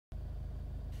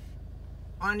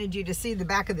wanted you to see the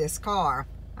back of this car.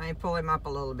 I pull him up a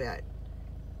little bit.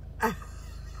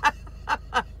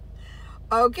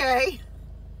 Okay.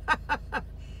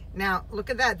 Now, look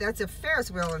at that. That's a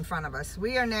Ferris wheel in front of us.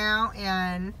 We are now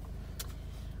in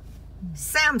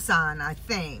Samsun, I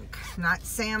think. Not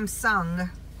Samsung.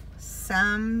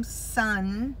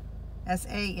 Samsun.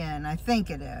 S-A-N, I think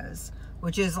it is.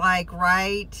 Which is like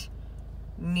right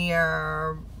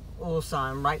near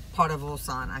Ulsan, right part of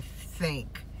Ulsan, I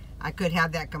think. I could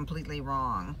have that completely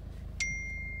wrong.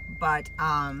 But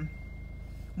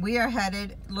we are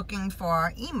headed looking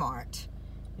for E-Mart.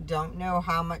 Don't know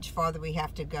how much farther we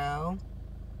have to go,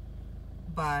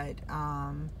 but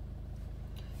I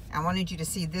wanted you to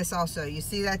see this also. You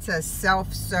see that says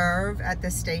self-serve at the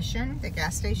station, the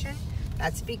gas station?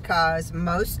 That's because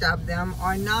most of them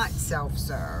are not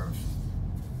self-serve.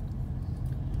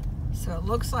 So it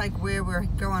looks like where we're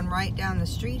going right down the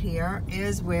street here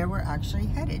is where we're actually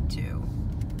headed to.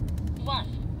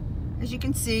 As you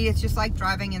can see, it's just like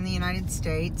driving in the United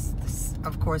States.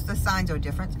 Of course, the signs are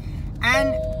different.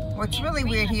 And what's really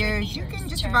weird here is you can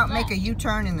just about make a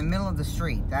U-turn in the middle of the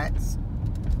street. That's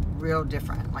real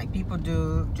different. Like people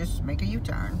do, just make a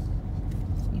U-turn.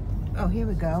 Oh, here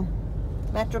we go.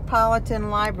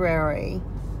 Metropolitan Library.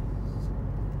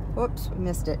 Whoops, we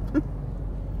missed it. We're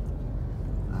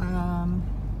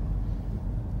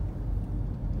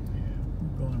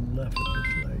going left at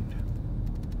this light.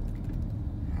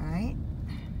 Alright.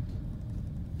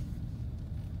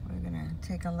 We're gonna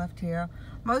take a left here.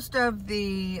 Most of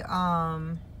the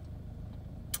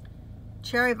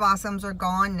cherry blossoms are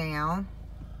gone now.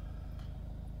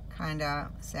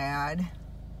 Kinda sad.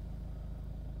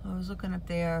 I was looking at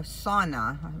their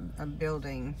sauna, a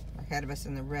building ahead of us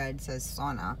in the red says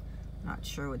sauna. Not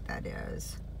sure what that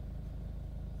is.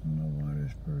 I don't know why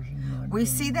this person's not We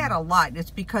see that a lot.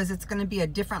 It's because it's going to be a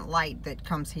different light that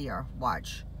comes here.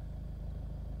 Watch.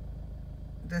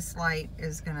 This light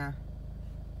is going to...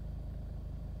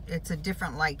 It's a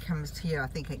different light comes here. I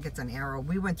think it gets an arrow.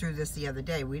 We went through this the other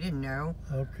day. We didn't know.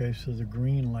 Okay, so the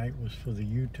green light was for the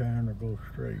U-turn or go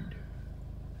straight?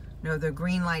 No, the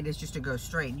green light is just to go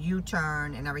straight.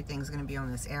 U-turn and everything's going to be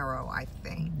on this arrow, I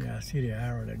think. Yeah, I see the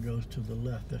arrow that goes to the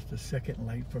left. That's the second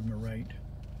light from the right.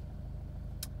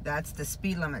 That's the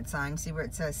speed limit sign. See where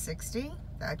it says 60?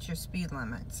 That's your speed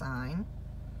limit sign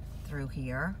through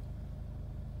here.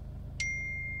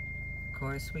 Of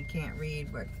course, we can't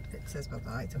read what it says about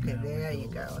the lights. Okay, there you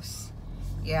go.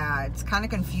 Yeah, it's kind of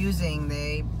confusing.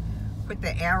 They put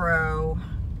the arrow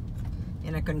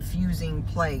in a confusing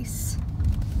place.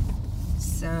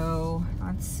 So,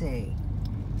 let's see.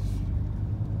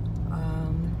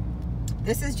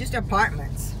 This is just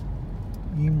apartments.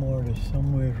 E-Mart is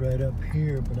somewhere right up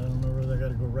here, but I don't know whether I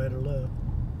gotta go right or left.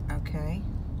 Okay.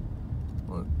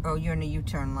 Well, oh, you're in a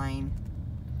U-turn lane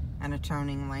and a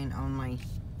turning lane only.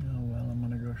 Oh, well, I'm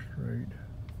gonna go straight.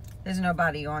 There's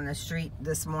nobody on the street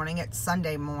this morning. It's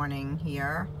Sunday morning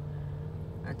here.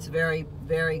 It's very,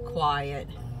 very quiet.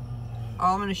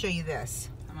 Oh, I'm gonna show you this.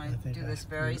 I'm gonna do this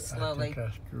very slowly. I think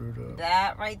I screwed up.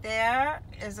 That right there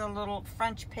is a little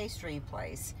French pastry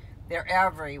place. They're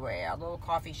everywhere. Little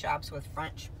coffee shops with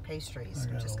French pastries,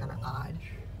 which is kind of odd.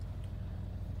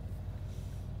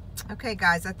 Okay,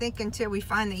 guys, I think until we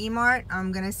find the E-Mart,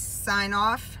 I'm going to sign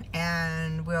off,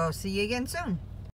 and we'll see you again soon.